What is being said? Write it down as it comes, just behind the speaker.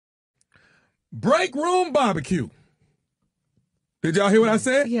Break room barbecue. Did y'all hear what I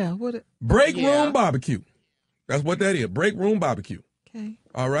said? Yeah. What? Break room barbecue. That's what that is. Break room barbecue. Okay.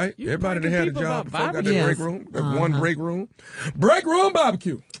 All right. You Everybody that had a people job about before got that barbecue? break room. That one break room. Break room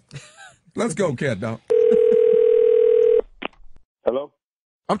barbecue. Let's go, cat dog. Hello?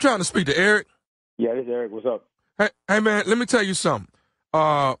 I'm trying to speak to Eric. Yeah, this is Eric. What's up? Hey man, let me tell you something.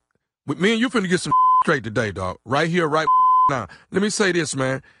 With me and you finna get some straight today, dog. Right here, right now. Let me say this,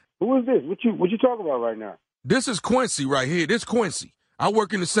 man. Who is this? What you talking about right now? This is Quincy right here. This Quincy. I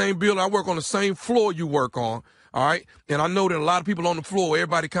work in the same building. I work on the same floor you work on. All right. And I know that a lot of people on the floor,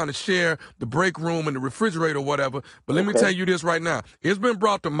 everybody kind of share the break room and the refrigerator or whatever. But let me tell you this right now. It's been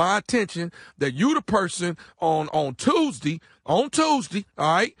brought to my attention that you the person on Tuesday, all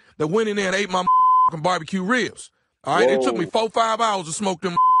right, that went in there and ate my barbecue ribs. All right. It took me 4-5 hours to smoke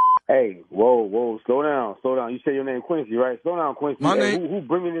them. Hey, whoa, slow down. You say your name Quincy, right? Slow down, Quincy. My hey, name. Who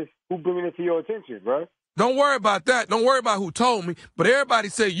bringing this to your attention, bro? Don't worry about that. Don't worry about who told me. But everybody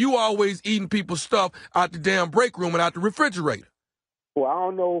say you always eating people's stuff out the damn break room and out the refrigerator. Well, I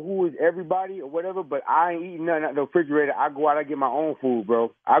don't know who is everybody or whatever, but I ain't eating nothing out the refrigerator. I go out and get my own food,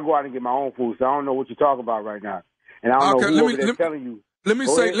 bro. I go out and get my own food, so I don't know what you're talking about right now. And I don't know who over there telling you. Let me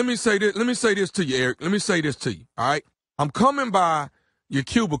say this to you, Eric. Let me say this to you, all right? I'm coming by your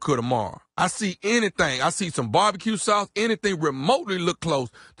cubicle tomorrow. I see anything. I see some barbecue sauce, anything remotely look close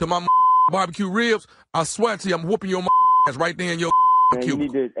to my barbecue ribs. I swear to you, I'm whooping your ass right there in your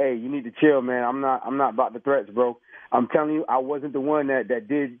cubicle. You need to chill, man. I'm not about the threats, bro. I'm telling you, I wasn't the one that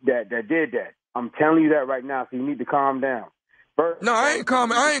did that. I'm telling you that right now, so you need to calm down. No, I ain't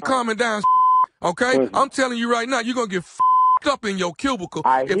calming down, okay? Listen. I'm telling you right now, you're going to get up in your cubicle.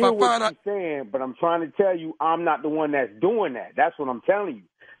 I hear what you're saying, but I'm trying to tell you I'm not the one that's doing that. That's what I'm telling you.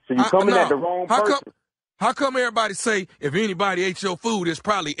 So you're coming at the wrong person. How come everybody say if anybody ate your food, it's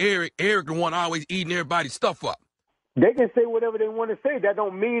probably Eric? Eric the one always eating everybody's stuff up. They can say whatever they want to say. That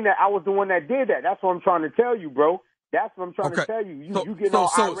don't mean that I was the one that did that. That's what I'm trying to tell you, bro. That's what I'm trying to tell you. You get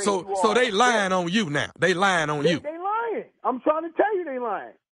all irate. So they lying on you now. They lying on you. They lying. I'm trying to tell you they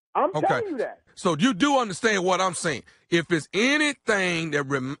lying. I'm telling you that. So you do understand what I'm saying. If it's anything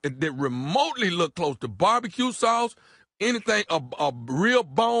that remotely look close to barbecue sauce, anything, a real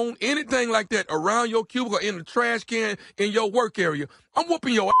bone, anything like that around your cubicle, in the trash can, in your work area, I'm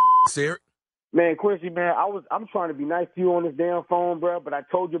whooping your ass, Eric. Man, Quincy, man, I'm trying to be nice to you on this damn phone, bro, but I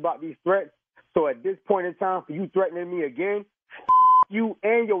told you about these threats. So at this point in time, for you threatening me again, you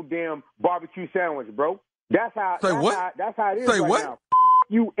and your damn barbecue sandwich, bro. That's how it is right now.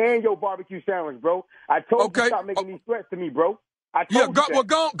 You and your barbecue sandwich, bro. I told you to stop making these threats to me, bro. I told you that. Well,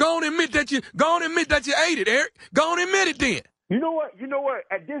 go on admit that you ate it, Eric. Go on admit it then. You know what?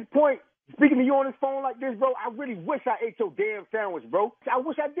 At this point, speaking to you on this phone like this, bro, I really wish I ate your damn sandwich, bro. I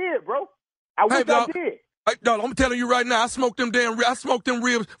wish I did, bro. I did. Dog, I'm telling you right now, I smoked them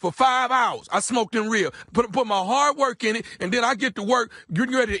ribs for 5 hours. I smoked them ribs, put my hard work in it, and then I get to work,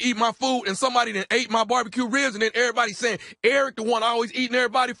 getting ready to eat my food, and somebody then ate my barbecue ribs, and then everybody saying, Eric, the one always eating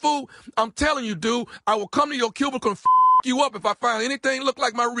everybody's food. I'm telling you, dude, I will come to your cubicle and you up if I find anything look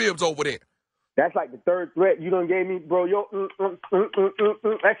like my ribs over there. That's like the third threat you done gave me, bro. That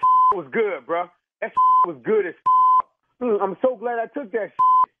was good, bro. That was good as I'm so glad I took that.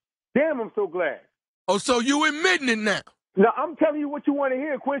 Damn, I'm so glad. Oh, so you admitting it now? No, I'm telling you what you want to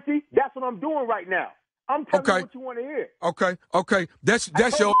hear, Quincy. That's what I'm doing right now. I'm telling you what you want to hear. Okay. That's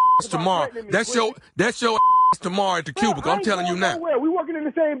your ass tomorrow. That's your ass tomorrow at the cubicle. I'm telling you now. Nowhere. We working in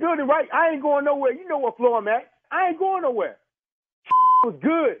the same building, right? I ain't going nowhere. You know what floor I'm at. I ain't going nowhere. Was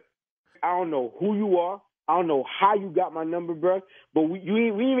good. I don't know who you are. I don't know how you got my number, bro. But we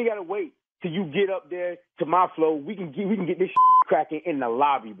even gotta wait till you get up there to my floor. We can get this cracking in the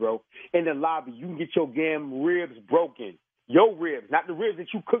lobby, bro. In the lobby, you can get your damn ribs broken. Your ribs, not the ribs that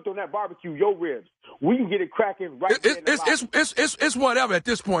you cooked on that barbecue. Your ribs. We can get it cracking right there in the lobby. It's whatever at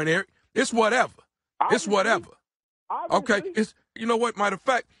this point, Eric. It's whatever. It's whatever. Obviously. Okay. It's, you know what? Matter of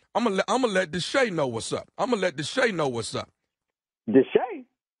fact, I'm gonna let Deshae know what's up. Deshae?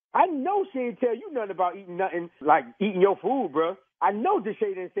 I know she didn't tell you nothing about eating nothing like eating your food, bro. I know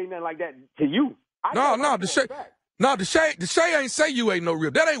Deshae didn't say nothing like that to you. No, Deshae ain't say you ate no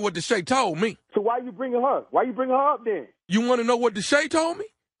rib. That ain't what Deshae told me. So why you bringing her? Why you bringing her up then? You want to know what Deshae told me?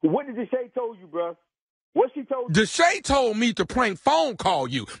 What did Deshae told you, bro? What she told you? Deshae told me to prank phone call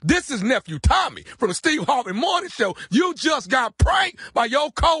you. This is Nephew Tommy from the Steve Harvey Morning Show. You just got pranked by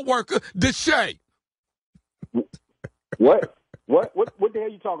your coworker, Deshae. What? What the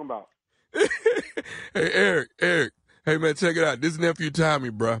hell you talking about? Hey, Eric. Hey, man, check it out. This is Nephew Tommy,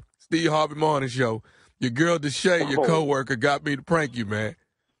 bro. Steve Harvey Morning Show. Your girl Deshae, your coworker, got me to prank you, man.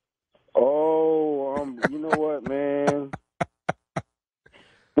 Oh, You know what, man?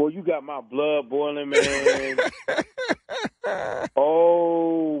 Boy, you got my blood boiling, man.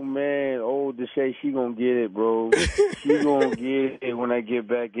 Oh, man. Oh, Deshae, she gonna get it, bro. She gonna get it when I get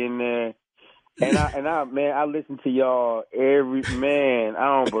back in there. And I, man, I listen to y'all man,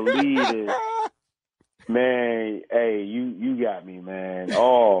 I don't believe it. Man, hey, you got me, man.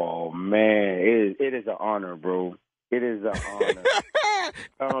 Oh, man. It is an honor, bro. It is an honor.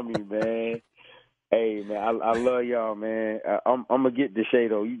 Tell me, man. Hey, man, I love y'all, man. I'm gonna get Deshae,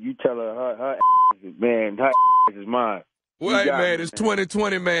 though. You tell her man, her is mine. Well, hey, man, it's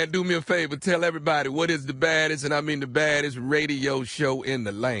 2020, man. Do me a favor. Tell everybody what is the baddest, and I mean the baddest radio show in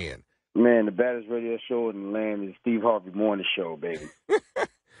the land. Man, the baddest radio show in the land is Steve Harvey Morning Show, baby.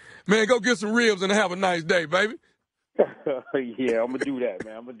 Man, go get some ribs and have a nice day, baby. Yeah, I'm going to do that,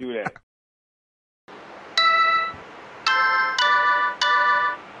 man. I'm going to do that.